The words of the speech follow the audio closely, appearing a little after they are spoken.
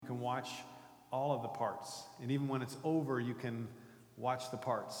watch all of the parts. And even when it's over, you can watch the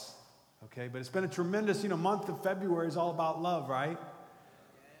parts. Okay, but it's been a tremendous, month of February is all about love, right?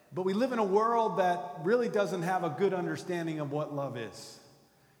 But we live in a world that really doesn't have a good understanding of what love is.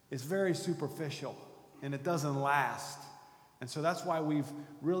 It's very superficial, and it doesn't last. And so that's why we've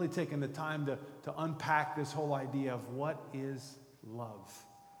really taken the time to unpack this whole idea of what is love.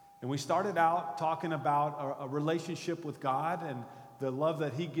 And we started out talking about a relationship with God and the love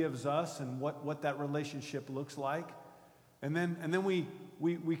that He gives us and what that relationship looks like. And then we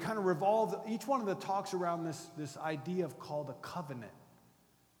kind of revolved each one of the talks around this idea called a covenant.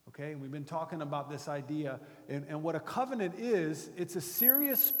 Okay, and we've been talking about this idea, and what a covenant is, it's a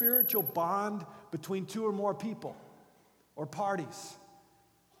serious spiritual bond between two or more people or parties,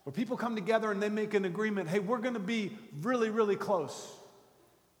 where people come together and they make an agreement, hey, we're going to be really, really close.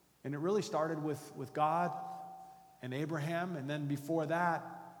 And it really started with God and Abraham, and then before that,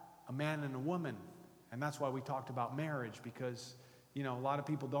 a man and a woman. And that's why we talked about marriage, because a lot of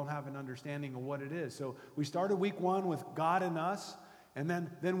people don't have an understanding of what it is. So we started week 1 with God and us, and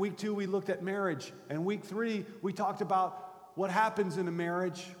then week 2 we looked at marriage, and week 3 we talked about what happens in a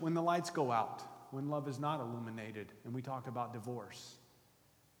marriage when the lights go out, when love is not illuminated, and we talked about divorce.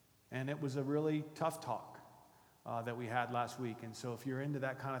 And it was a really tough talk that we had last week. And so if you're into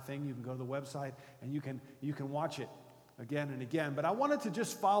that kind of thing, you can go to the website and you can watch it again and again. But I wanted to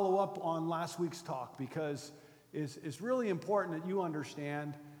just follow up on last week's talk, because it's really important that you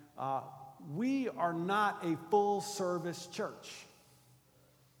understand we are not a full-service church.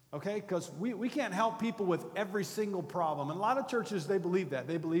 Okay? Because we can't help people with every single problem. And a lot of churches, they believe that.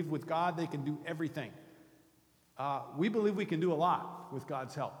 They believe with God they can do everything. We believe we can do a lot with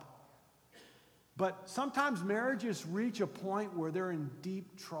God's help. But sometimes marriages reach a point where they're in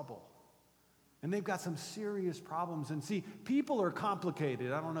deep trouble. And they've got some serious problems. And see, people are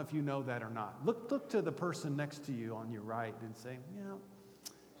complicated. I don't know if you know that or not. Look to the person next to you on your right and say,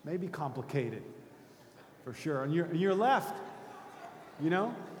 maybe complicated. For sure. On your left,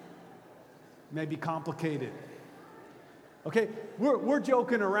 maybe complicated. Okay, we're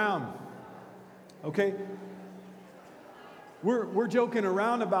joking around. Okay? We're joking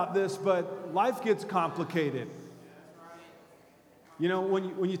around about this, but life gets complicated.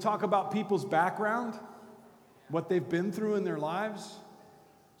 When you talk about people's background, what they've been through in their lives,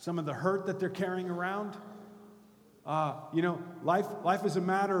 some of the hurt that they're carrying around, life is a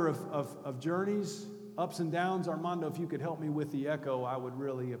matter of journeys, ups and downs. Armando, if you could help me with the echo, I would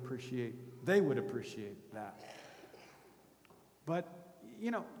really they would appreciate that. But,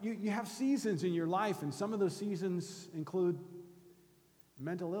 you have seasons in your life, and some of those seasons include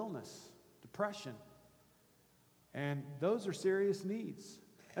mental illness, depression. And those are serious needs.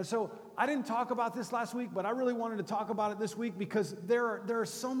 And so I didn't talk about this last week, but I really wanted to talk about it this week, because there are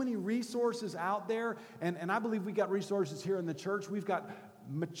so many resources out there, and I believe we got resources here in the church. We've got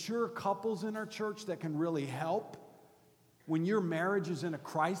mature couples in our church that can really help. When your marriage is in a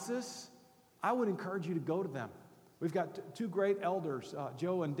crisis, I would encourage you to go to them. We've got two great elders,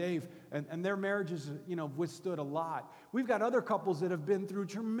 Joe and Dave, and their marriages, withstood a lot. We've got other couples that have been through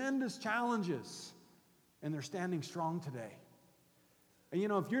tremendous challenges, and they're standing strong today. And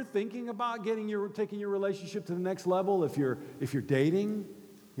if you're thinking about taking your relationship to the next level, if you're dating,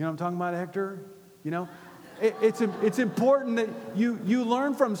 what I'm talking about, Hector? It's important that you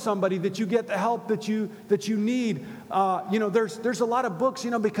learn from somebody, that you get the help that you need. There's a lot of books,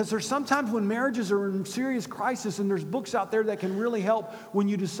 because there's sometimes when marriages are in serious crisis, and there's books out there that can really help when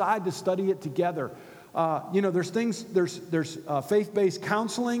you decide to study it together. There's faith-based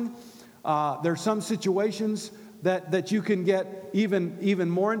counseling. There's some situations that you can get even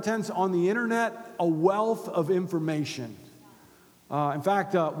more intense on the internet, a wealth of information. In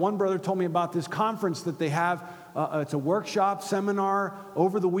fact, one brother told me about this conference that they have. It's a workshop, seminar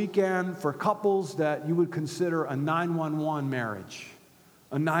over the weekend for couples that you would consider a 911 marriage,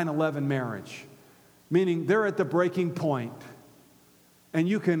 a 9/11 marriage, meaning they're at the breaking point. And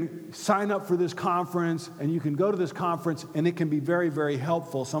you can sign up for this conference, and you can go to this conference, and it can be very, very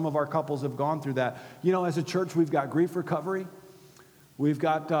helpful. Some of our couples have gone through that. As a church, we've got grief recovery. We've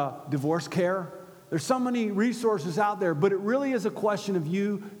got divorce care. There's so many resources out there, but it really is a question of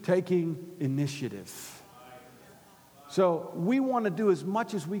you taking initiative. So we want to do as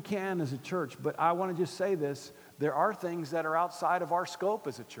much as we can as a church, but I want to just say this. There are things that are outside of our scope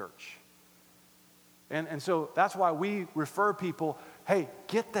as a church. And so that's why we refer people, hey,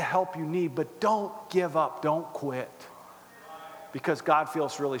 get the help you need, but don't give up, don't quit. Because God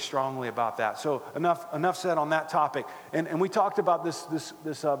feels really strongly about that. So enough said on that topic. And we talked about this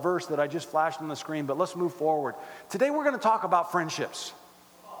verse that I just flashed on the screen, but let's move forward. Today we're going to talk about friendships.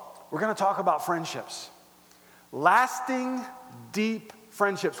 we're going to talk about friendships. Lasting, deep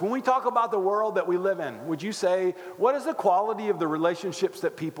friendships. When we talk about the world that we live in, would you say, what is the quality of the relationships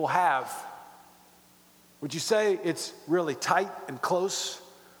that people have? Would you say it's really tight and close,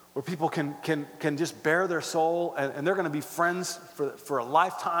 where people can just bare their soul, and they're going to be friends for a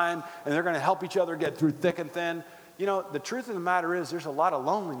lifetime, and they're going to help each other get through thick and thin? You know, the truth of the matter is there's a lot of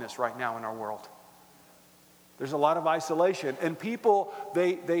loneliness right now in our world. There's a lot of isolation. And people,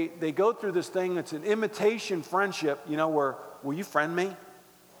 they go through this thing that's an imitation friendship, you know, where, will you friend me?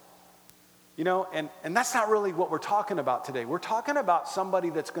 You know, and that's not really what we're talking about today. We're talking about somebody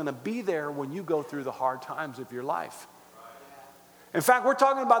that's going to be there when you go through the hard times of your life. In fact, we're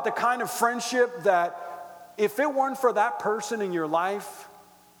talking about the kind of friendship that if it weren't for that person in your life,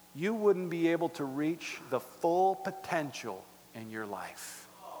 you wouldn't be able to reach the full potential in your life.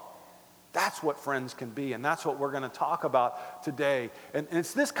 That's what friends can be, and that's what we're going to talk about today. And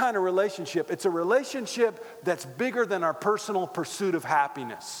it's this kind of relationship. It's a relationship that's bigger than our personal pursuit of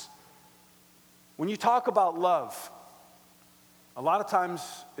happiness. When you talk about love, a lot of times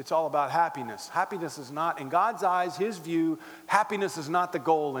it's all about happiness. Happiness is not, in God's eyes, his view, happiness is not the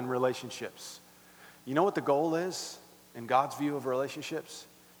goal in relationships. You know what the goal is in God's view of relationships?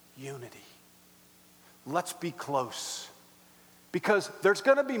 Unity. Let's be close. Because there's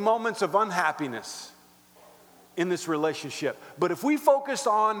going to be moments of unhappiness in this relationship. But if we focus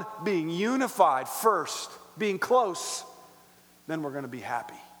on being unified first, being close, then we're going to be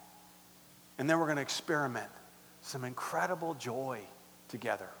happy. And then we're going to experiment some incredible joy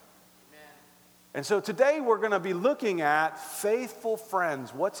together. Amen. And so today we're going to be looking at faithful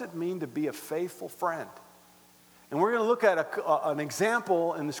friends. What's it mean to be a faithful friend? And we're going to look at an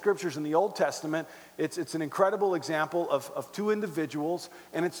example in the scriptures in the Old Testament. It's an incredible example of two individuals,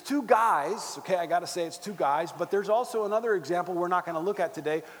 and it's two guys. Okay, I got to say it's two guys, but there's also another example we're not going to look at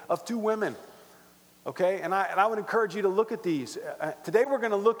today of two women. Okay, and I would encourage you to look at these. Today we're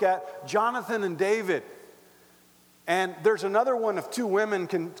going to look at Jonathan and David. And there's another one of two women.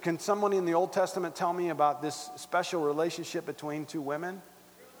 Can somebody in the Old Testament tell me about this special relationship between two women?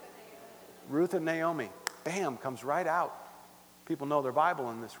 Ruth and Naomi. Bam, comes right out. People know their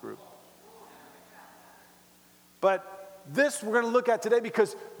Bible in this group. But this we're going to look at today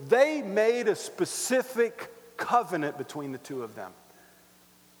because they made a specific covenant between the two of them.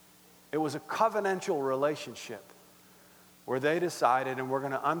 It was a covenantal relationship where they decided, and we're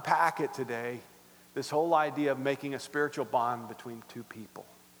going to unpack it today, this whole idea of making a spiritual bond between two people.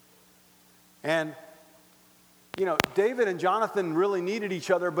 And you know, David and Jonathan really needed each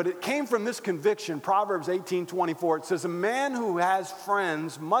other, but it came from this conviction. Proverbs 18:24, it says, a man who has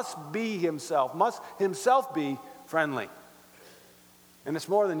friends must himself be friendly. And it's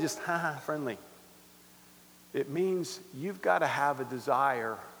more than just, friendly. It means you've got to have a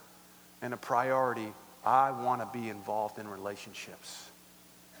desire and a priority. I want to be involved in relationships.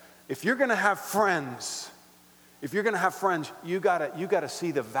 If you're going to have friends, you got to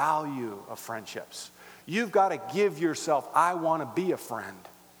see the value of friendships. You've got to give yourself, I want to be a friend.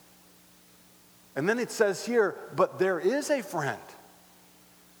 And then it says here, but there is a friend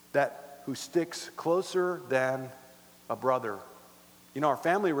who sticks closer than a brother. You know, our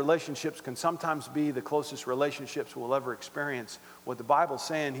family relationships can sometimes be the closest relationships we'll ever experience. What the Bible's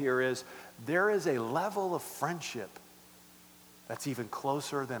saying here is, there is a level of friendship that's even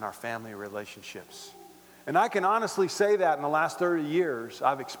closer than our family relationships. And I can honestly say that in the last 30 years,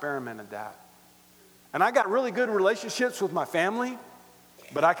 I've experimented that. And I got really good relationships with my family,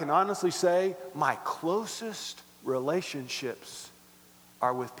 but I can honestly say my closest relationships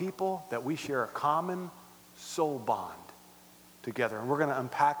are with people that we share a common soul bond together. And we're going to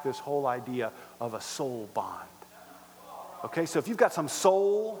unpack this whole idea of a soul bond. Okay, so if you've got some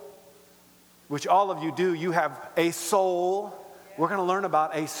soul, which all of you do, you have a soul, we're going to learn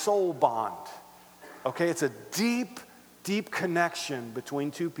about a soul bond. Okay, it's a deep, deep connection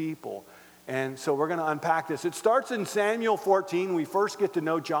between two people. And so we're going to unpack this. It starts in Samuel 14. We first get to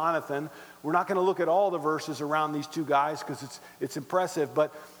know Jonathan. We're not going to look at all the verses around these two guys because it's impressive.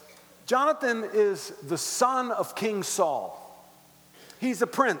 But Jonathan is the son of King Saul. He's a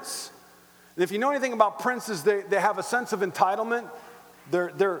prince. And if you know anything about princes, they have a sense of entitlement.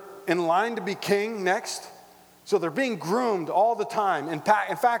 They're in line to be king next. So they're being groomed all the time. In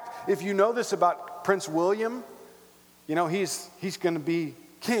fact, if you know this about Prince William, you know, he's going to be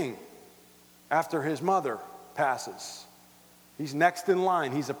king after his mother passes. He's next in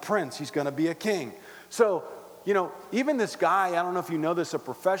line. He's a prince. He's going to be a king. So, you know, even this guy, I don't know if you know this, a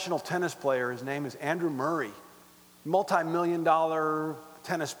professional tennis player, his name is Andrew Murray, multi-million-dollar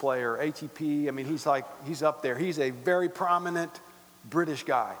tennis player, ATP. I mean, he's up there. He's a very prominent British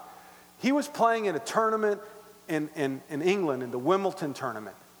guy. He was playing in a tournament in England, in the Wimbledon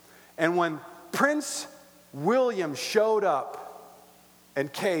tournament. And when Prince William showed up,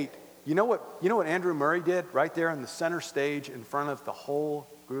 and Kate, you know what Andrew Murray did right there on the center stage in front of the whole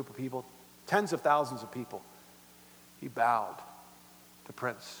group of people, tens of thousands of people? He bowed to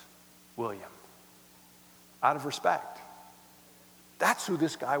Prince William out of respect. That's who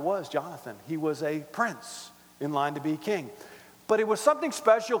this guy was, Jonathan. He was a prince in line to be king. But it was something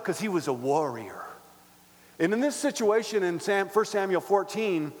special because he was a warrior. And in this situation in 1 Samuel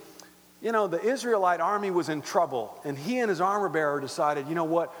 14, the Israelite army was in trouble. And he and his armor bearer decided, you know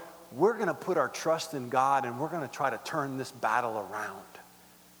what? We're going to put our trust in God and we're going to try to turn this battle around.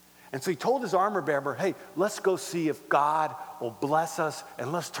 And so he told his armor bearer, hey, let's go see if God will bless us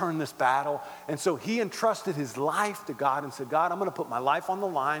and let's turn this battle. And so he entrusted his life to God and said, God, I'm going to put my life on the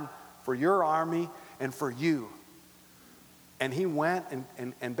line for your army and for you. And he went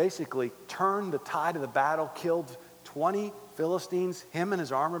and basically turned the tide of the battle, killed 20 Philistines, him and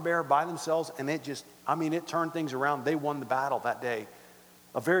his armor bearer by themselves, and it turned things around. They won the battle that day.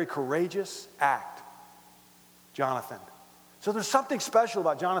 A very courageous act, Jonathan. So there's something special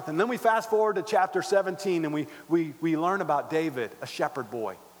about Jonathan. Then we fast forward to chapter 17 and we learn about David, a shepherd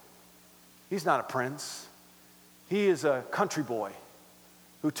boy. He's not a prince. He is a country boy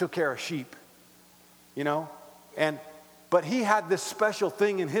who took care of sheep, But he had this special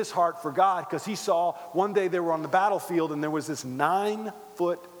thing in his heart for God because he saw one day they were on the battlefield and there was this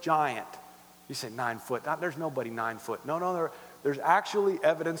 9-foot giant. You say 9 foot. There's nobody 9 foot. No, there's actually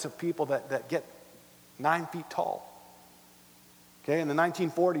evidence of people that get 9 feet tall. Okay, in the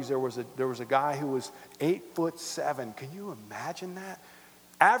 1940s, there was a guy who was 8'7". Can you imagine that?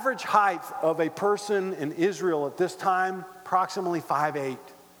 Average height of a person in Israel at this time, approximately 5'8".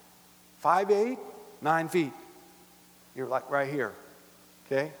 5'8", 9 feet. You're like right here,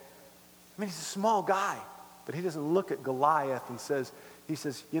 okay? He's a small guy, but he doesn't look at Goliath and says,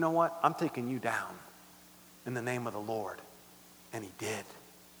 you know what? I'm taking you down in the name of the Lord. And he did.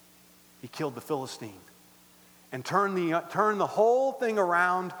 He killed the Philistine and turned the whole thing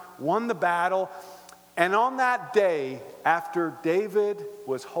around, won the battle. And on that day, after David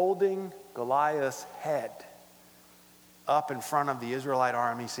was holding Goliath's head up in front of the Israelite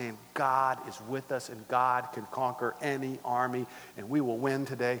army saying, God is with us and God can conquer any army and we will win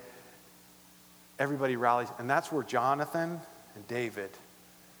today. Everybody rallies. And that's where Jonathan and David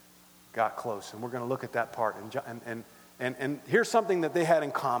got close. And we're going to look at that part. And here's something that they had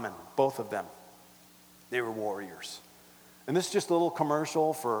in common, both of them. They were warriors. And this is just a little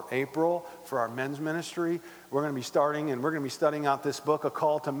commercial for April, for our men's ministry. We're going to be studying out this book, A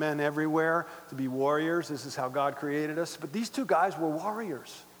Call to Men Everywhere, to be warriors. This is how God created us. But these two guys were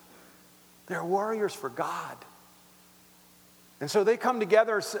warriors. They're warriors for God. And so they come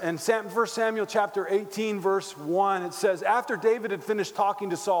together in 1 Samuel chapter 18, verse 1. It says, after David had finished talking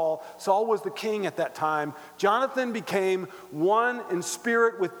to Saul, Saul was the king at that time, Jonathan became one in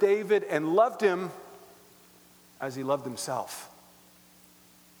spirit with David and loved him as he loved himself.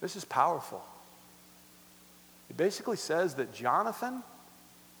 This is powerful. It basically says that Jonathan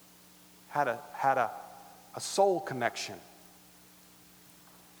had a soul connection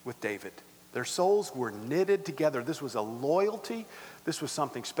with David. Their souls were knitted together. This was a loyalty. This was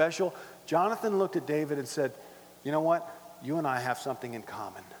something special. Jonathan looked at David and said, you know what? You and I have something in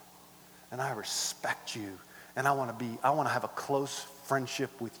common. And I respect you. And I want to have a close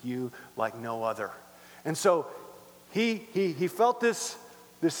friendship with you like no other. And so he felt this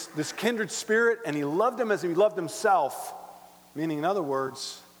kindred spirit, and he loved him as he loved himself. Meaning, in other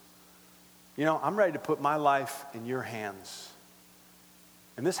words, I'm ready to put my life in your hands.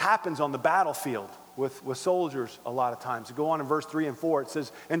 And this happens on the battlefield with soldiers a lot of times. You go on in verse 3 and 4, it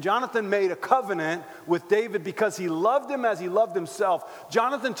says, and Jonathan made a covenant with David because he loved him as he loved himself.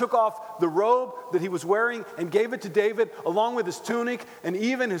 Jonathan took off the robe that he was wearing and gave it to David along with his tunic and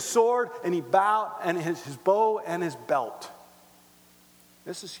even his sword, and he bowed and his bow and his belt.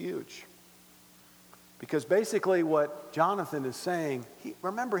 This is huge. Because basically what Jonathan is saying,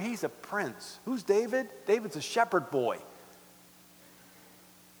 remember, he's a prince. Who's David? David's a shepherd boy.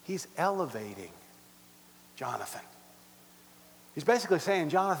 He's elevating Jonathan. He's basically saying,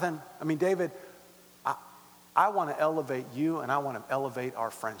 David, I want to elevate you and I want to elevate our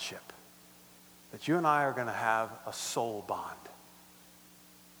friendship. That you and I are going to have a soul bond.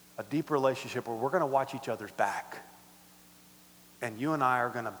 A deep relationship where we're going to watch each other's back. And you and I are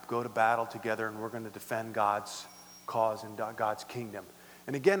going to go to battle together and we're going to defend God's cause and God's kingdom.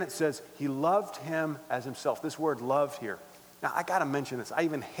 And again, it says he loved him as himself. This word loved here. Now, I got to mention this. I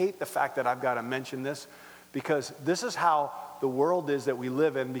even hate the fact that I've got to mention this because this is how the world is that we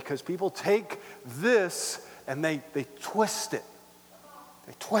live in, because people take this and they twist it.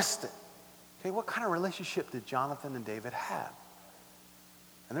 They twist it. Okay, what kind of relationship did Jonathan and David have?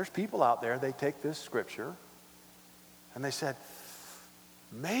 And there's people out there, they take this scripture and they said,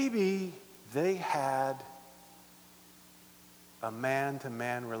 maybe they had a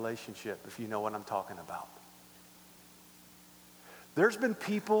man-to-man relationship, if you know what I'm talking about. There's been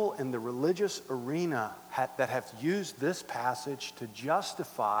people in the religious arena that have used this passage to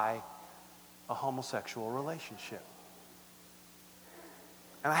justify a homosexual relationship.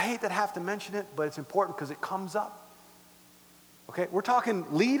 And I hate that I have to mention it, but it's important because it comes up. Okay, we're talking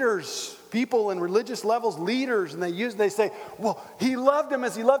leaders, people in religious levels, leaders, and they say, well, he loved him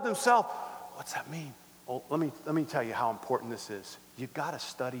as he loved himself. What's that mean? Well, let me tell you how important this is. You've got to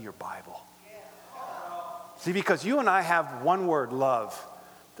study your Bible. See, because you and I have one word, love.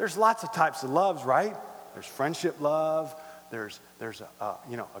 There's lots of types of loves, right? There's friendship love. There's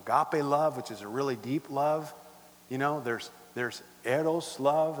agape love, which is a really deep love. You know, there's eros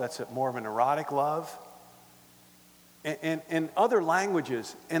love. That's more of an erotic love. And in other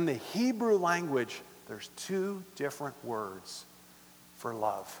languages, in the Hebrew language, there's two different words for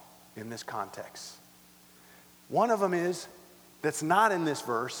love in this context. One of them that's not in this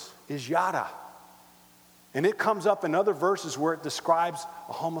verse, is yada. And it comes up in other verses where it describes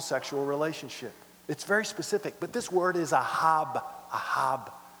a homosexual relationship. It's very specific, but this word is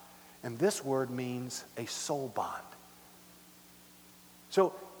ahab. And this word means a soul bond.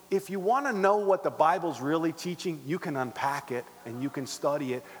 So if you want to know what the Bible's really teaching, you can unpack it and you can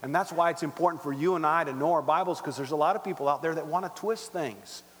study it. And that's why it's important for you and I to know our Bibles, because there's a lot of people out there that want to twist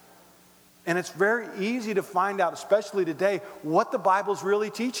things. And it's very easy to find out, especially today, what the Bible's really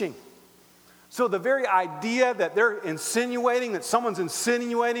teaching. So the very idea that they're insinuating, that someone's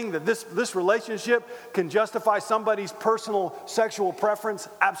insinuating that this relationship can justify somebody's personal sexual preference,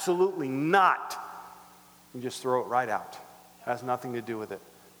 absolutely not. You just throw it right out. Has nothing to do with it.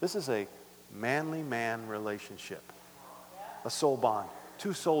 This is a manly man relationship, a soul bond,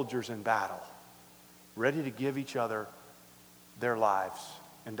 two soldiers in battle, ready to give each other their lives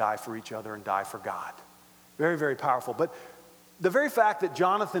and die for each other and die for God. Very, very powerful. But the very fact that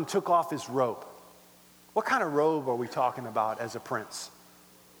Jonathan took off his robe, what kind of robe are we talking about as a prince?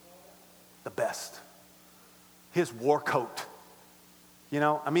 The best. His war coat. You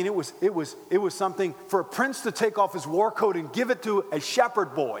know, I mean, it was something for a prince to take off his war coat and give it to a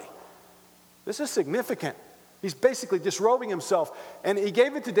shepherd boy. This is significant. He's basically disrobing himself. And he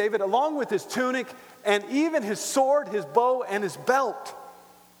gave it to David along with his tunic and even his sword, his bow, and his belt.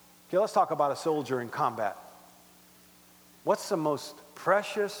 Okay, let's talk about a soldier in combat. What's the most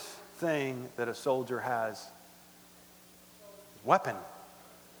precious thing that a soldier has? Weapon.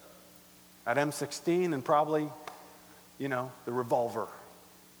 At M16 and probably, the revolver.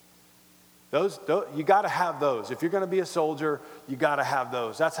 Those you got to have those. If you're going to be a soldier, you got to have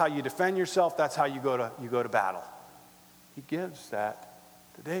those. That's how you defend yourself. That's how you go to battle. He gives that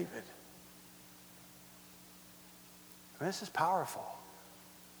to David. And this is powerful.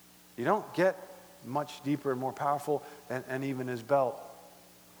 You don't get much deeper and more powerful and even his belt.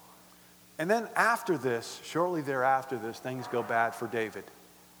 And then after this, shortly thereafter this, things go bad for David.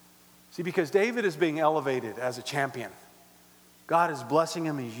 See, because David is being elevated as a champion. God is blessing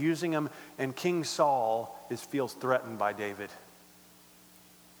him, he's using him, and King Saul feels threatened by David.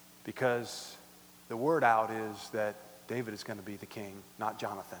 Because the word out is that David is going to be the king, not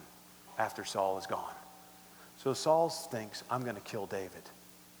Jonathan, after Saul is gone. So Saul thinks, I'm going to kill David.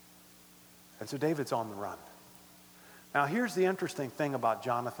 And so David's on the run. Now here's the interesting thing about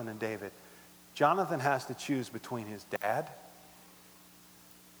Jonathan and David. Jonathan has to choose between his dad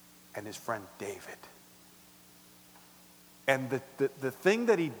and his friend David. And the thing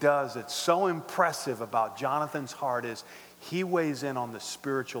that he does that's so impressive about Jonathan's heart is he weighs in on the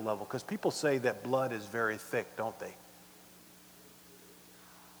spiritual level. Because people say that blood is very thick, don't they?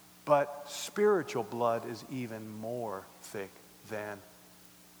 But spiritual blood is even more thick than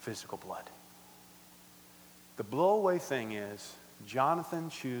physical blood. The blow-away thing is Jonathan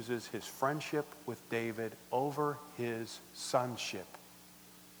chooses his friendship with David over his sonship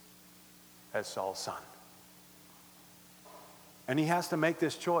as Saul's son. And he has to make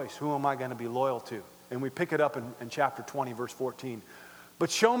this choice. Who am I going to be loyal to? And we pick it up in chapter 20, verse 14. But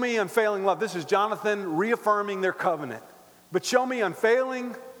show me unfailing love. This is Jonathan reaffirming their covenant. But show me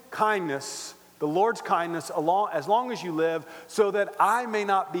unfailing kindness, the Lord's kindness, as long as you live, so that I may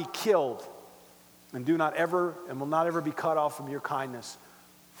not be killed and will not ever be cut off from your kindness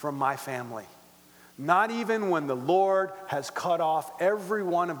from my family. Not even when the Lord has cut off every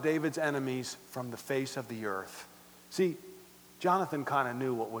one of David's enemies from the face of the earth. See, Jonathan kind of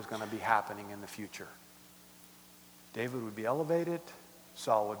knew what was going to be happening in the future. David would be elevated,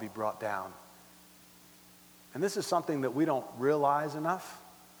 Saul would be brought down. And this is something that we don't realize enough.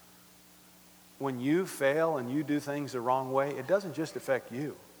 When you fail and you do things the wrong way, it doesn't just affect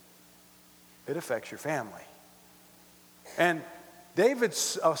you. It affects your family. And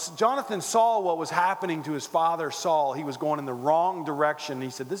Jonathan saw what was happening to his father Saul. He was going in the wrong direction.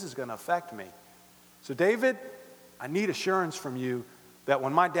 He said, this is going to affect me. So David, I need assurance from you that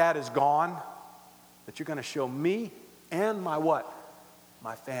when my dad is gone, that you're going to show me and my what?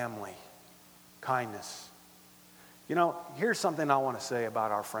 My family kindness. You know, here's something I want to say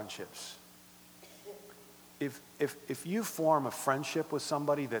about our friendships. If you form a friendship with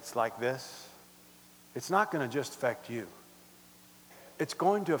somebody that's like this, it's not going to just affect you. It's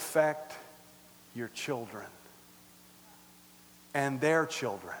going to affect your children and their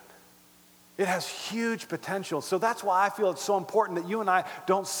children. It has huge potential. So that's why I feel it's so important that you and I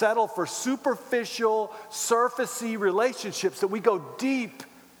don't settle for superficial, surfacey relationships, that we go deep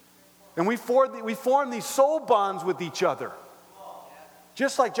and we form these soul bonds with each other.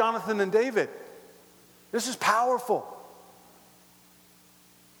 Just like Jonathan and David. This is powerful.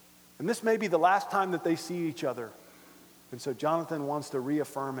 And this may be the last time that they see each other. And so Jonathan wants to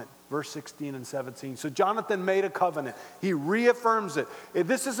reaffirm it. Verse 16 and 17. So Jonathan made a covenant. He reaffirms it.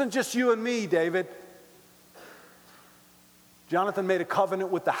 This isn't just you and me, David. Jonathan made a covenant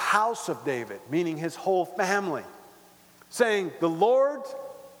with the house of David, meaning his whole family, saying,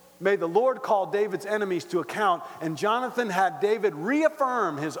 may the Lord call David's enemies to account. And Jonathan had David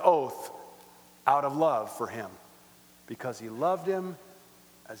reaffirm his oath out of love for him, because he loved him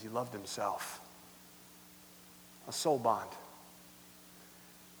as he loved himself. A soul bond.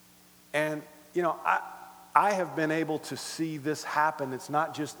 And, you know, I have been able to see this happen. It's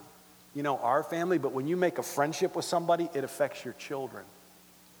not just, you know, our family, but when you make a friendship with somebody, it affects your children.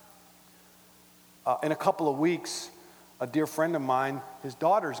 In a couple of weeks, a dear friend of mine, his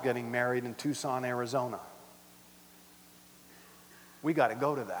daughter's getting married in Tucson, Arizona. We got to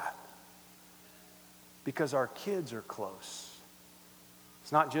go to that because our kids are close.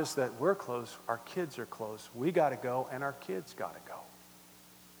 It's not just that we're close, our kids are close. We got to go and our kids got to go.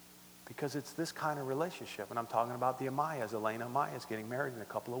 Because it's this kind of relationship. And I'm talking about the Amayas. Elena Amaya is getting married in a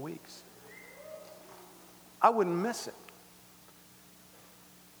couple of weeks. I wouldn't miss it.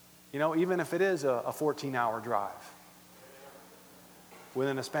 You know, even if it is a 14-hour drive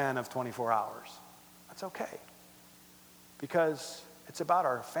within a span of 24 hours, that's okay. Because it's about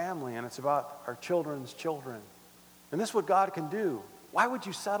our family and it's about our children's children. And this is what God can do. Why would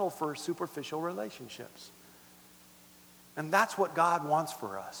you settle for superficial relationships? And that's what God wants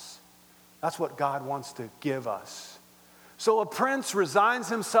for us. That's what God wants to give us. So a prince resigns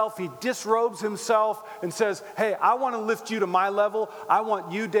himself, he disrobes himself and says, hey, I want to lift you to my level. I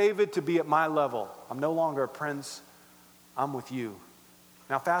want you, David, to be at my level. I'm no longer a prince. I'm with you.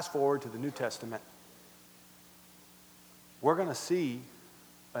 Now fast forward to the New Testament. We're going to see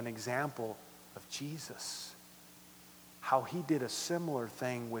an example of Jesus. How he did a similar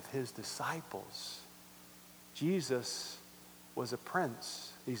thing with his disciples. Jesus was a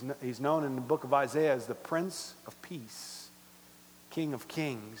prince. He's known in the book of Isaiah as the Prince of Peace, King of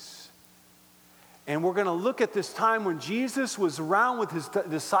Kings. And we're going to look at this time when Jesus was around with his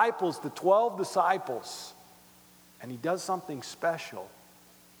disciples, the 12 disciples, and he does something special.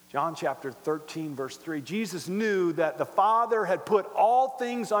 John chapter 13, verse 3. Jesus knew that the Father had put all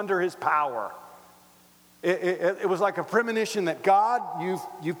things under his power. It was like a premonition that God,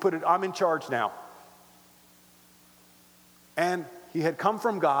 you've put it, I'm in charge now. And he had come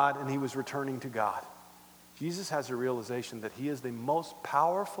from God and he was returning to God. Jesus has a realization that he is the most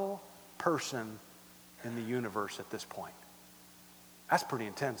powerful person in the universe at this point. That's pretty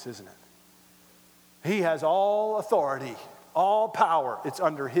intense, isn't it? He has all authority, all power. It's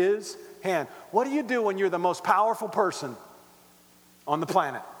under his hand. What do you do when you're the most powerful person on the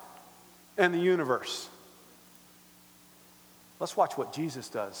planet and the universe? Let's watch what Jesus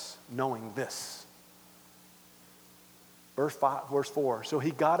does, knowing this. Verse 4. So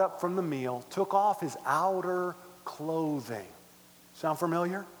he got up from the meal, took off his outer clothing. Sound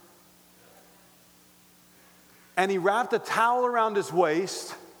familiar? And he wrapped a towel around his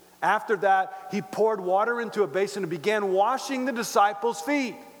waist. After that, he poured water into a basin and began washing the disciples'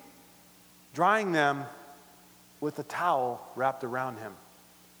 feet, drying them with a towel wrapped around him.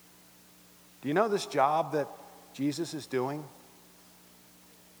 Do you know this job that Jesus is doing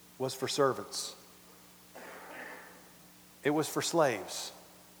was for servants? It was for slaves.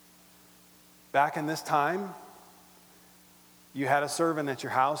 Back in this time, you had a servant at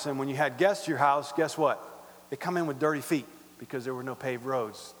your house, and when you had guests at your house, guess what? They come in with dirty feet. because there were no paved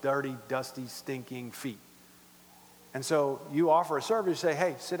roads, dirty, dusty, stinking feet. And so you offer a service, you say,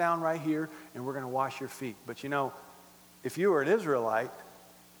 hey, sit down right here, and we're going to wash your feet. But you know, if you were an Israelite,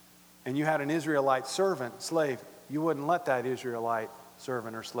 and you had an Israelite servant, slave, you wouldn't let that Israelite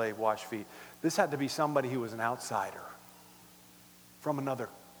servant or slave wash feet. This had to be somebody who was an outsider from another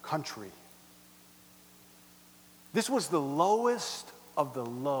country. This was the lowest of the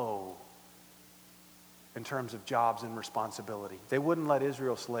low in terms of jobs and responsibility. They wouldn't let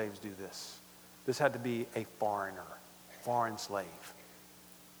Israel slaves do this. This had to be a foreigner, foreign slave.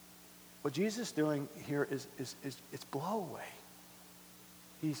 What Jesus is doing here is it's blow away.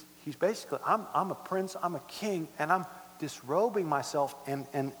 He's basically, I'm a prince, I'm a king, and I'm disrobing myself and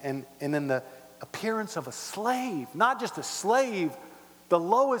in the appearance of a slave. Not just a slave, the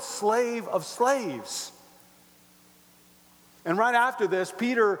lowest slave of slaves. And right after this,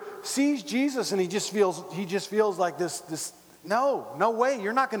 Peter sees Jesus and he just feels like this, no way,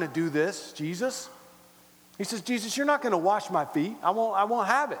 you're not going to do this, Jesus. He says, Jesus, you're not going to wash my feet. I won't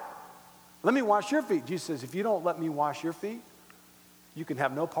have it. Let me wash your feet. Jesus says, if you don't let me wash your feet, you can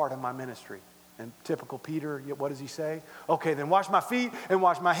have no part in my ministry. And typical Peter, what does he say? Okay, then wash my feet and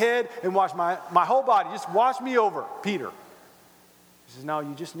wash my head and wash my whole body. Just wash me over, Peter. He says, no,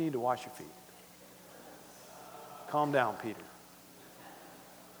 you just need to wash your feet. Calm down, Peter.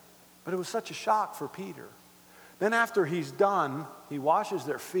 But it was such a shock for Peter. Then after he's done, he washes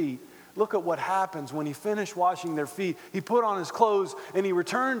their feet. Look at what happens when he finished washing their feet. He put on his clothes and he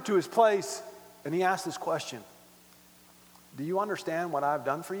returned to his place and he asked this question. Do you understand what I've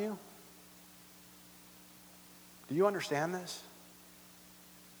done for you? Do you understand this?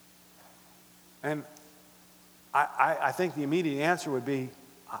 And I think the immediate answer would be,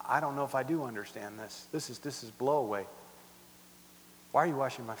 I don't know if I do understand this. This is blow away. Why are you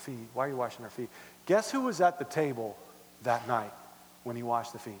washing my feet? Why are you washing our feet? Guess who was at the table that night when he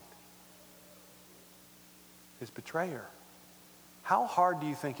washed the feet? His betrayer. How hard do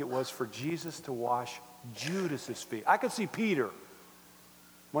you think it was for Jesus to wash Judas's feet? I could see Peter,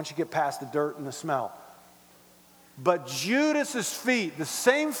 once you get past the dirt and the smell. But Judas's feet, the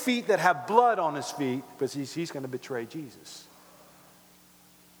same feet that have blood on his feet, because he's going to betray Jesus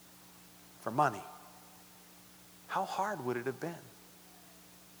for money. How hard would it have been?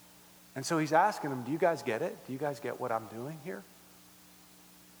 And so he's asking them, do you guys get it? Do you guys get what I'm doing here?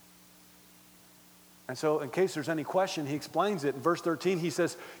 And so in case there's any question, he explains it. In verse 13, he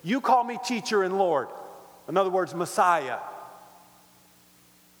says, you call me teacher and Lord. In other words, Messiah.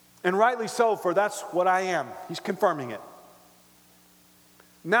 And rightly so, for that's what I am. He's confirming it.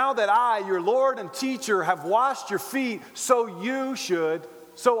 Now that I, your Lord and teacher, have washed your feet, so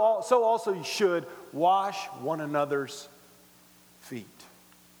also you should wash one another's feet.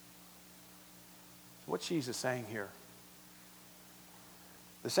 What's Jesus saying here?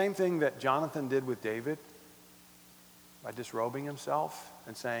 The same thing that Jonathan did with David by disrobing himself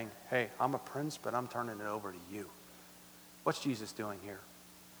and saying, hey, I'm a prince, but I'm turning it over to you. What's Jesus doing here?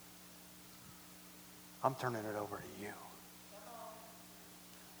 I'm turning it over to you.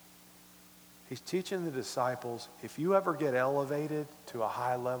 He's teaching the disciples, if you ever get elevated to a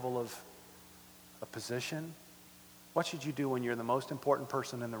high level of a position, what should you do when you're the most important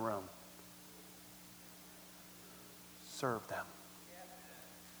person in the room? Serve them.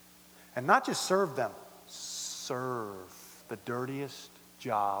 And not just serve them, serve the dirtiest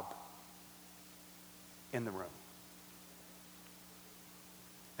job in the room.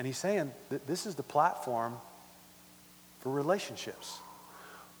 And he's saying that this is the platform for relationships.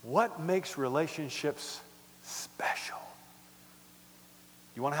 What makes relationships special?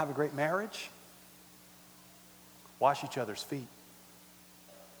 You want to have a great marriage? Wash each other's feet.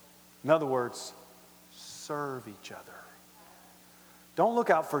 In other words, serve each other. Don't look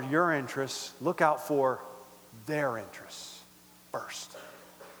out for your interests. Look out for their interests first.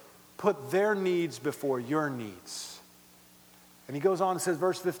 Put their needs before your needs. And he goes on and says,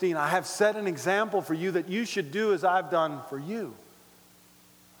 verse 15, I have set an example for you that you should do as I've done for you.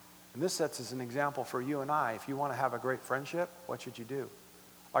 And this sets as an example for you and I. If you want to have a great friendship, what should you do?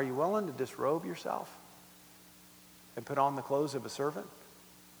 Are you willing to disrobe yourself and put on the clothes of a servant?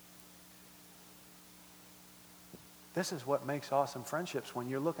 This is what makes awesome friendships, when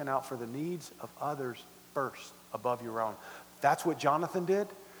you're looking out for the needs of others first above your own. That's what Jonathan did.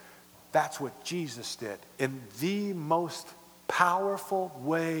 That's what Jesus did in the most powerful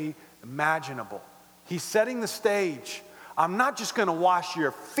way imaginable. He's setting the stage. I'm not just going to wash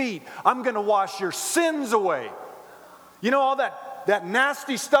your feet. I'm going to wash your sins away. You know, all that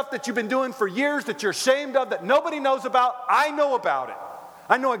nasty stuff that you've been doing for years that you're ashamed of, that nobody knows about, I know about it.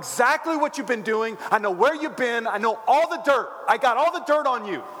 I know exactly what you've been doing. I know where you've been. I know all the dirt. I got all the dirt on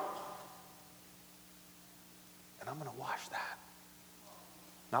you. And I'm going to wash that.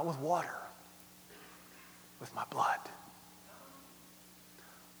 Not with water, with my blood.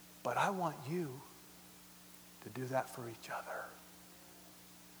 But I want you to do that for each other.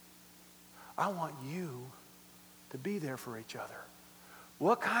 I want you to be there for each other.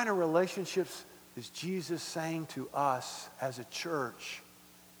 What kind of relationships is Jesus saying to us as a church?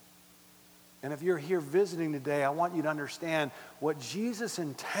 And if you're here visiting today, I want you to understand what Jesus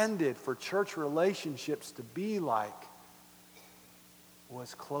intended for church relationships to be like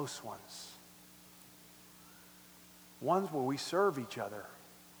was close ones. Ones where we serve each other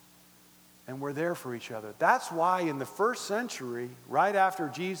and we're there for each other. That's why in the first century, right after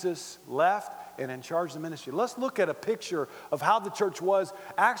Jesus left and in charge of the ministry, let's look at a picture of how the church was.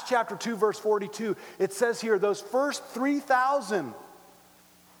 Acts chapter 2, verse 42, it says here, those first 3,000,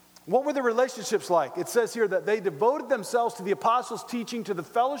 what were the relationships like? It says here that they devoted themselves to the apostles' teaching, to the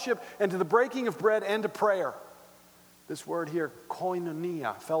fellowship, and to the breaking of bread and to prayer. This word here,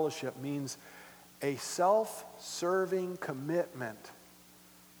 koinonia, fellowship, means a self-serving commitment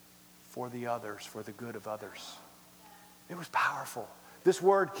for the others, for the good of others. It was powerful. This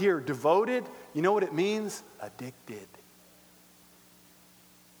word here, devoted, you know what it means? Addicted.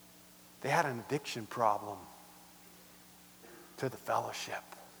 They had an addiction problem to the fellowship.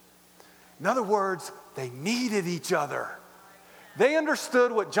 In other words, they needed each other. They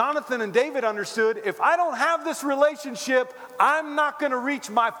understood what Jonathan and David understood. If I don't have this relationship, I'm not going to reach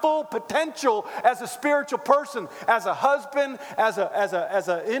my full potential as a spiritual person, as a husband, as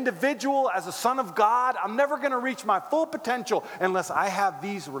an individual, as a son of God. I'm never going to reach my full potential unless I have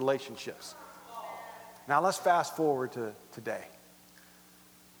these relationships. Now let's fast forward to today.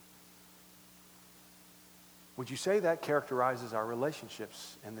 Would you say that characterizes our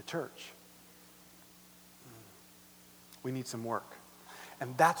relationships in the church? We need some work.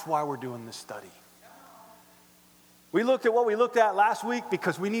 And that's why we're doing this study. We looked at what we looked at last week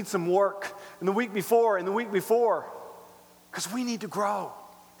because we need some work. And the week before, because we need to grow.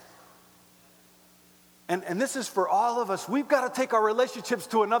 And this is for all of us. We've got to take our relationships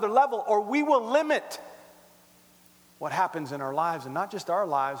to another level or we will limit what happens in our lives. And not just our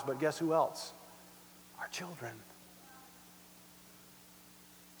lives, but guess who else? Our children.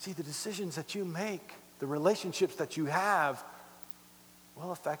 See, the decisions that you make, the relationships that you have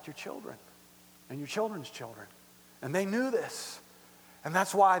will affect your children and your children's children. And they knew this. And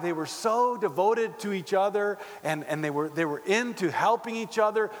that's why they were so devoted to each other and they were into helping each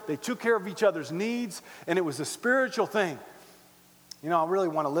other. They took care of each other's needs and it was a spiritual thing. You know, I really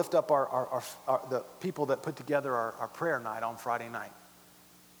want to lift up the people that put together our prayer night on Friday night.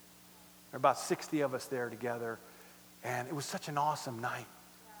 There are about 60 of us there together and it was such an awesome night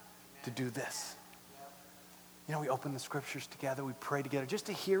to do this. You know, we opened the scriptures together, we prayed together, just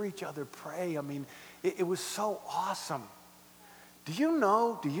to hear each other pray. I mean, it was so awesome. Do you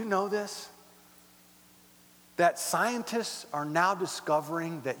know this? That scientists are now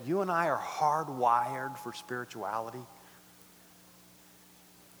discovering that you and I are hardwired for spirituality.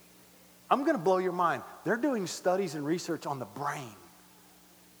 I'm going to blow your mind. They're doing studies and research on the brain.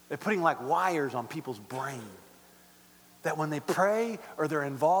 They're putting like wires on people's brain. That when they pray or they're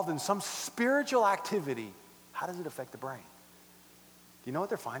involved in some spiritual activity, how does it affect the brain? Do you know what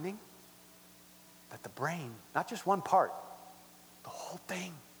they're finding? That the brain, not just one part, the whole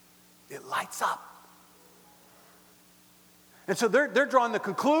thing, it lights up. And so they're drawing the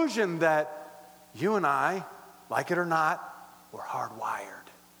conclusion that you and I, like it or not, we're hardwired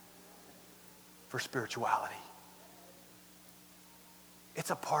for spirituality.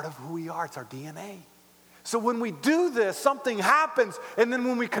 It's a part of who we are. It's our DNA. So when we do this, something happens. And then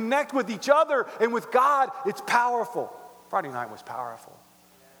when we connect with each other and with God, it's powerful. Friday night was powerful.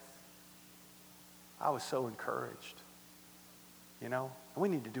 I was so encouraged. You know, and we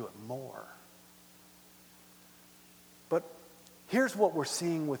need to do it more. But here's what we're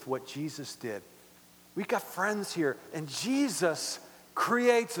seeing with what Jesus did. We've got friends here, and Jesus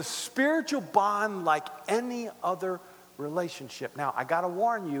creates a spiritual bond like any other relationship. Now, I got to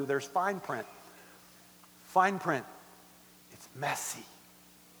warn you, there's fine print. Fine print. It's messy.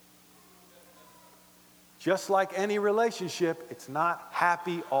 Just like any relationship, it's not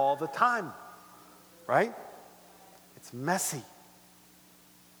happy all the time. Right? It's messy.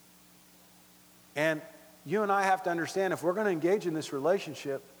 And you and I have to understand if we're going to engage in this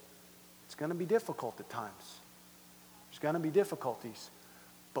relationship, it's going to be difficult at times. There's going to be difficulties.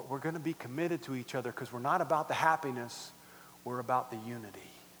 But we're going to be committed to each other because we're not about the happiness, we're about the unity.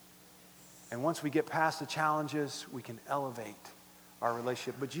 And once we get past the challenges, we can elevate our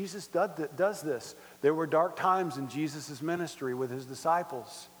relationship. But Jesus does this. There were dark times in Jesus' ministry with his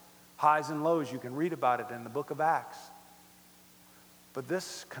disciples. Highs and lows, you can read about it in the book of Acts. But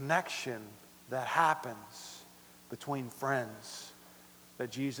this connection that happens between friends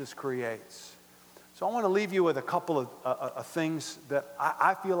that Jesus creates. So I want to leave you with a couple of things that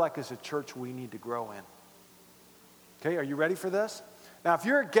I feel like as a church we need to grow in. Okay, are you ready for this? Now, if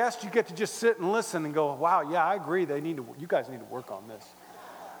you're a guest, you get to just sit and listen and go, wow, yeah, I agree. You guys need to work on this.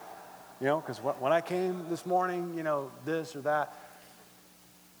 You know, because when I came this morning, you know, this or that,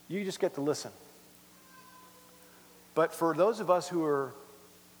 you just get to listen. But for those of us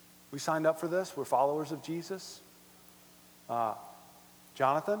we signed up for this, we're followers of Jesus.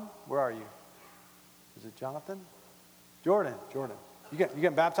 Jonathan, where are you? Is it Jonathan? Jordan. You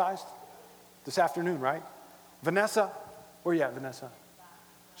getting baptized this afternoon, right? Vanessa, where you at, Vanessa?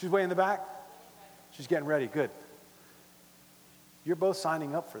 She's way in the back? She's getting ready, good. You're both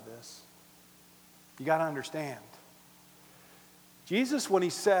signing up for this. You got to understand. Jesus, when he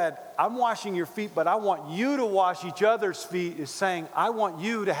said, I'm washing your feet, but I want you to wash each other's feet, is saying, I want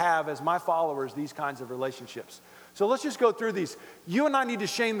you to have, as my followers, these kinds of relationships. So let's just go through these. You and I need to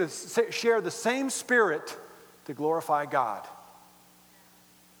share the same spirit to glorify God.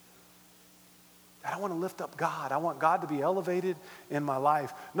 I want to lift up God. I want God to be elevated in my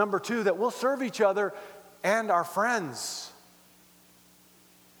life. Number 2, that we'll serve each other and our friends.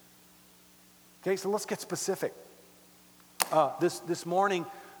 Okay, so let's get specific. This morning,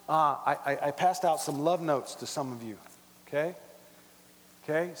 I passed out some love notes to some of you. Okay,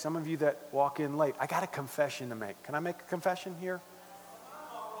 some of you that walk in late. I got a confession to make. Can I make a confession here?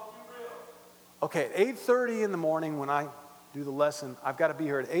 Okay, at 8:30 in the morning when I do the lesson, I've got to be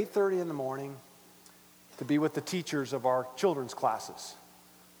here at 8:30 in the morning to be with the teachers of our children's classes.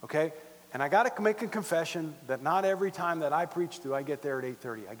 Okay? And I got to make a confession that not every time that I preach do I get there at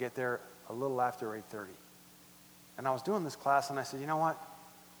 8:30. I get there a little after 8:30. And I was doing this class and I said, you know what?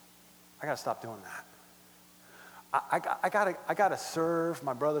 I got to stop doing that. I got to serve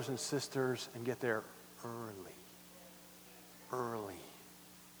my brothers and sisters and get there early.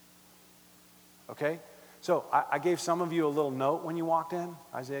 Okay? So I gave some of you a little note when you walked in.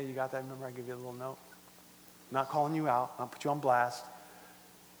 Isaiah, you got that? Remember I gave you a little note? I'm not calling you out. I'll put you on blast.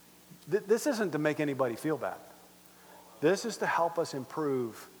 This isn't to make anybody feel bad. This is to help us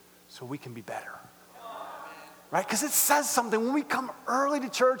improve so we can be better. Right? Because it says something when we come early to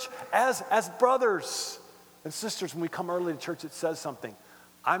church as brothers and sisters. When we come early to church, it says something.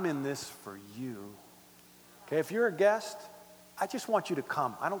 I'm in this for you. Okay, if you're a guest, I just want you to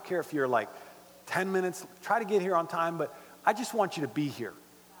come. I don't care if you're like 10 minutes. Try to get here on time, but I just want you to be here.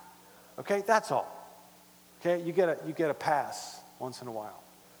 Okay, that's all. Okay, you get a pass once in a while.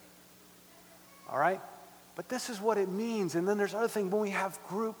 All right? But this is what it means. And then there's other things. When we have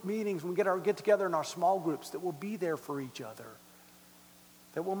group meetings, when we get together in our small groups, that we'll be there for each other.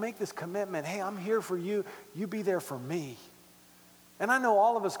 That we'll make this commitment. Hey, I'm here for you. You be there for me. And I know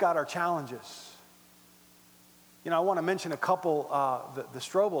all of us got our challenges. You know, I want to mention a couple, the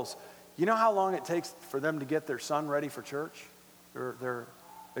Strobels. You know how long it takes for them to get their son ready for church? Their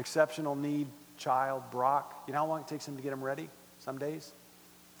exceptional need child, Brock. You know how long it takes them to get him ready? Some days?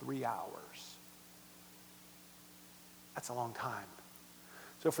 3 hours. That's a long time.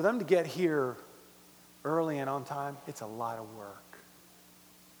 So for them to get here early and on time, it's a lot of work.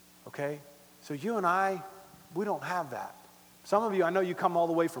 Okay? So you and I, we don't have that. Some of you, I know you come all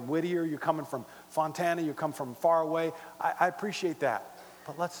the way from Whittier, you're coming from Fontana, you come from far away. I appreciate that.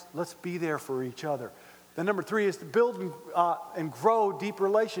 But let's be there for each other. Then number 3 is to build and grow deep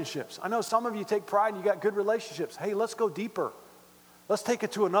relationships. I know some of you take pride and you got good relationships. Hey, let's go deeper. Let's take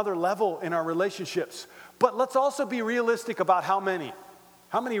it to another level in our relationships. But let's also be realistic about how many.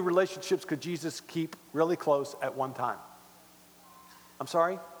 How many relationships could Jesus keep really close at one time? I'm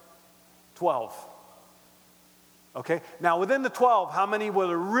sorry? 12. Okay? Now, within the 12, how many were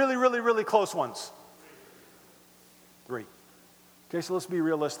the really, really, really close ones? 3. Okay, so let's be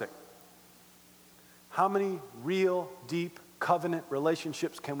realistic. How many real, deep, covenant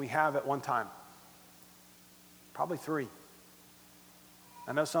relationships can we have at one time? Probably 3.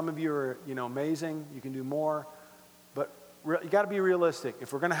 I know some of you are, amazing. You can do more. But you got to be realistic.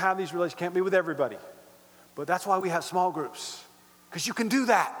 If we're going to have these relationships, can't be with everybody. But that's why we have small groups. Because you can do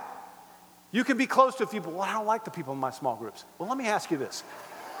that. You can be close to people. Well, I don't like the people in my small groups. Well, let me ask you this.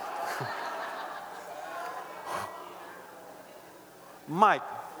 Mike,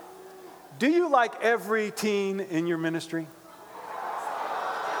 do you like every teen in your ministry?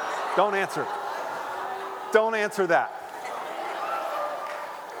 Don't answer. Don't answer that.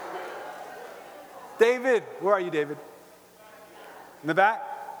 David, where are you, David? In the back?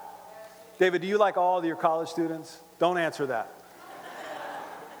 David, do you like all of your college students? Don't answer that.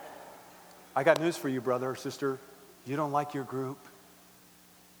 I got news for you, brother or sister. You don't like your group,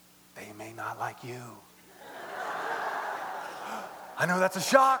 they may not like you. I know that's a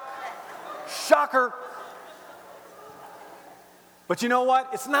shock. Shocker. But you know what?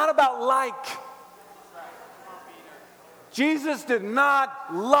 It's not about like. Jesus did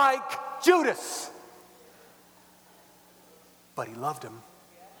not like Judas. But he loved him.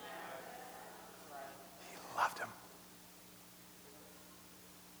 He loved him.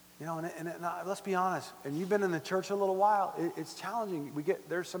 You know, and let's be honest, and you've been in the church a little while, it's challenging.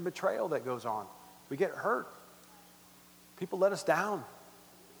 There's some betrayal that goes on. We get hurt. People let us down.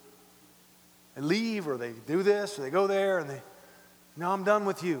 They leave, or they do this, or they go there, and no, I'm done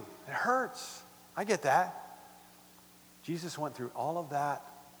with you. It hurts. I get that. Jesus went through all of that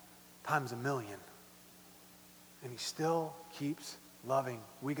times 1,000,000. And he still keeps loving.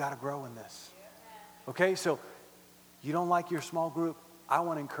 We got to grow in this. Okay, so you don't like your small group? I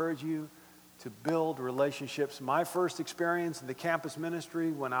want to encourage you to build relationships. My first experience in the campus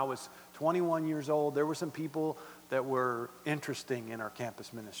ministry when I was 21 years old, there were some people that were interesting in our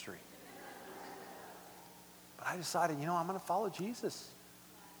campus ministry. But I decided, I'm going to follow Jesus.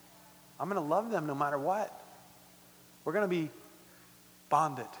 I'm going to love them no matter what. We're going to be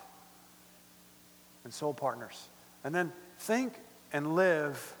bonded and soul partners. And then think and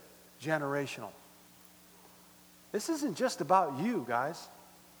live generational. This isn't just about you, guys.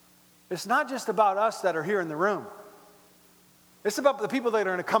 It's not just about us that are here in the room. It's about the people that are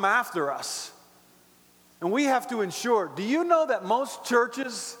going to come after us. And we have to ensure, do you know that most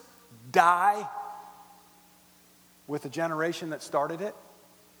churches die with the generation that started it?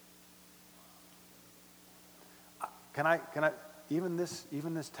 Can I even this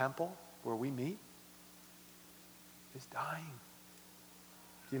temple where we meet is dying.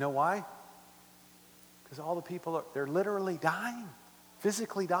 Do you know why? Because all the people they're literally dying,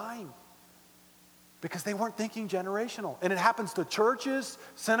 physically dying. Because they weren't thinking generational. And it happens to churches,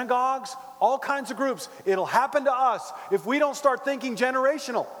 synagogues, all kinds of groups. It'll happen to us if we don't start thinking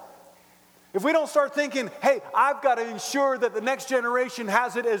generational. If we don't start thinking, hey, I've got to ensure that the next generation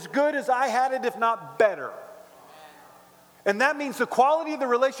has it as good as I had it, if not better. And that means the quality of the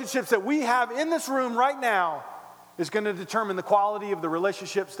relationships that we have in this room right now is going to determine the quality of the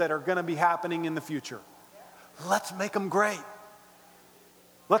relationships that are going to be happening in the future. Let's make them great.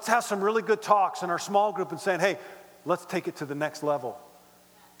 Let's have some really good talks in our small group and saying, hey, let's take it to the next level.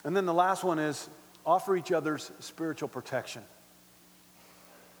 And then the last one is offer each other's spiritual protection.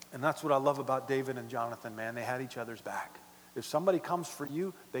 And that's what I love about David and Jonathan, man. They had each other's back. If somebody comes for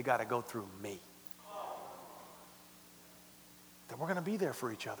you, they got to go through me. Then we're going to be there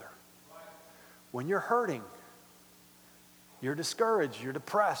for each other. When you're hurting, you're discouraged, you're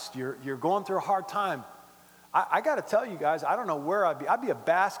depressed, you're going through a hard time. I got to tell you guys, I don't know where I'd be. I'd be a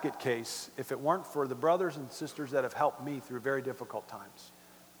basket case if it weren't for the brothers and sisters that have helped me through very difficult times.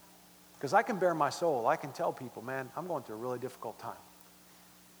 Because I can bare my soul. I can tell people, man, I'm going through a really difficult time.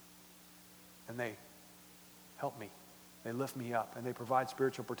 And they help me. They lift me up, and they provide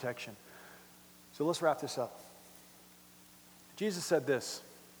spiritual protection. So let's wrap this up. Jesus said this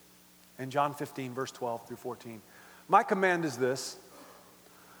in John 15, verse 12 through 14. My command is this: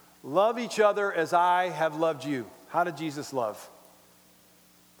 love each other as I have loved you. How did Jesus love?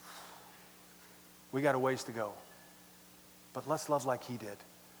 We got a ways to go. But let's love like he did.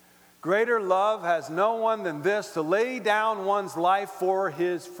 Greater love has no one than this, to lay down one's life for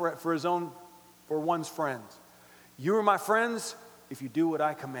one's friends. You are my friends if you do what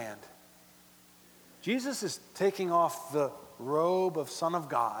I command. Jesus is taking off the robe of Son of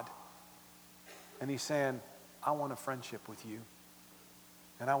God, and he's saying, I want a friendship with you.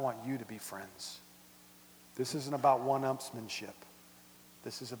 And I want you to be friends. This isn't about one-upsmanship.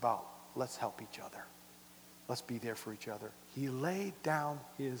 This is about let's help each other. Let's be there for each other. He laid down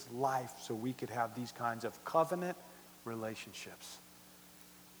his life so we could have these kinds of covenant relationships.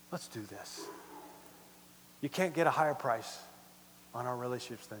 Let's do this. You can't get a higher price on our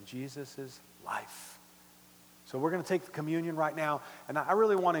relationships than Jesus' life. So we're going to take the communion right now, and I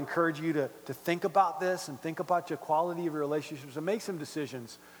really want to encourage you to think about this and think about your quality of your relationships and make some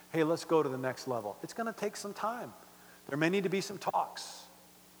decisions. Hey, let's go to the next level. It's going to take some time. There may need to be some talks,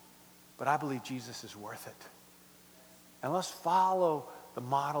 but I believe Jesus is worth it. And let's follow the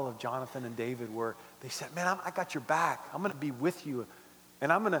model of Jonathan and David, where they said, man, I got your back. I'm going to be with you,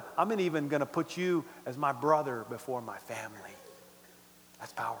 and I'm even going to put you as my brother before my family.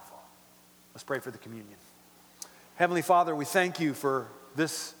 That's powerful. Let's pray for the communion. Heavenly Father, we thank you for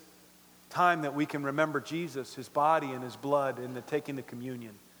this time that we can remember Jesus, his body and his blood in the taking the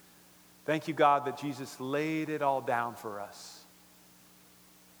communion. Thank you, God, that Jesus laid it all down for us.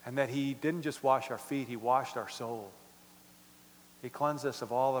 And that he didn't just wash our feet, he washed our soul. He cleansed us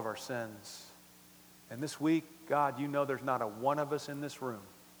of all of our sins. And this week, God, you know there's not a one of us in this room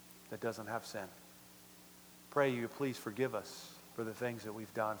that doesn't have sin. Pray you please forgive us for the things that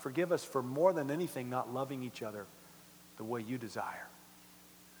we've done. Forgive us for more than anything not loving each other the way you desire.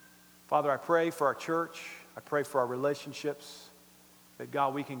 Father, I pray for our church. I pray for our relationships. That,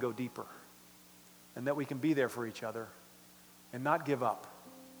 God, we can go deeper. And that we can be there for each other and not give up.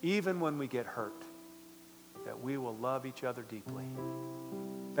 Even when we get hurt, that we will love each other deeply.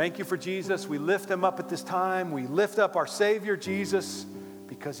 Thank you for Jesus. We lift him up at this time. We lift up our Savior, Jesus,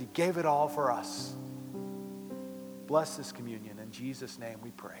 because he gave it all for us. Bless this communion. In Jesus' name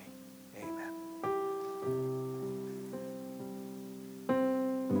we pray. Amen.